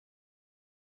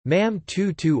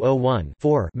MAM-2201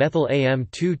 methyl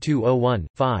AM-2201,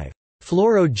 5.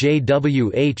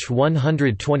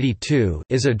 Fluoro-JWH-122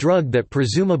 is a drug that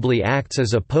presumably acts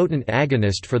as a potent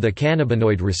agonist for the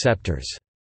cannabinoid receptors.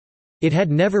 It had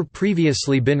never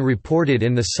previously been reported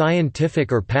in the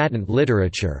scientific or patent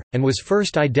literature, and was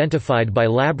first identified by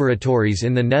laboratories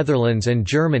in the Netherlands and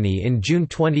Germany in June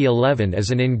 2011 as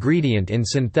an ingredient in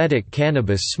synthetic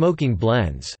cannabis smoking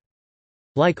blends.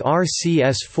 Like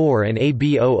RCS4 and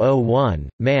AB001,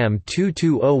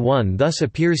 MAM-2201 thus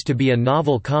appears to be a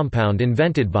novel compound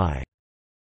invented by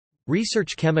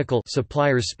research chemical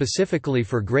suppliers specifically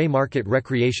for gray market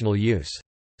recreational use.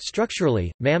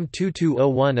 Structurally,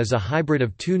 MAM-2201 is a hybrid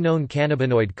of two known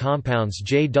cannabinoid compounds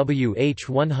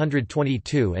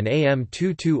JWH-122 and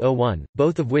AM-2201,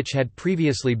 both of which had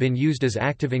previously been used as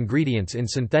active ingredients in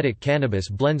synthetic cannabis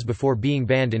blends before being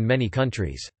banned in many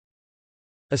countries.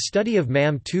 A study of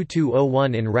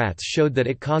MAM-2201 in rats showed that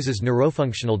it causes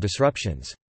neurofunctional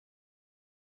disruptions.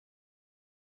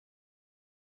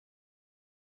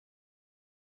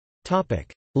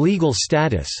 Legal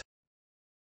status.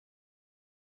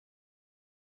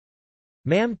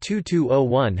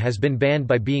 MAM-2201 has been banned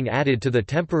by being added to the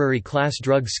temporary class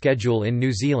drug schedule in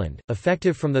New Zealand,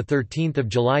 effective from 13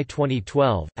 July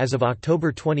 2012. As of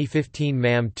October 2015,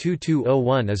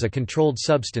 MAM-2201 is a controlled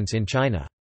substance in China.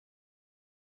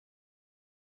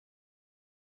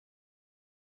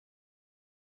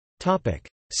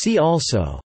 See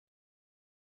also: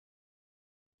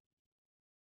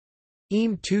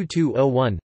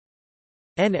 EAM-2201,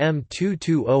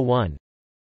 NM-2201,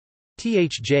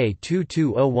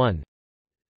 THJ-2201.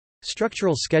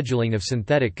 Structural scheduling of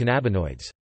synthetic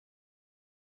cannabinoids.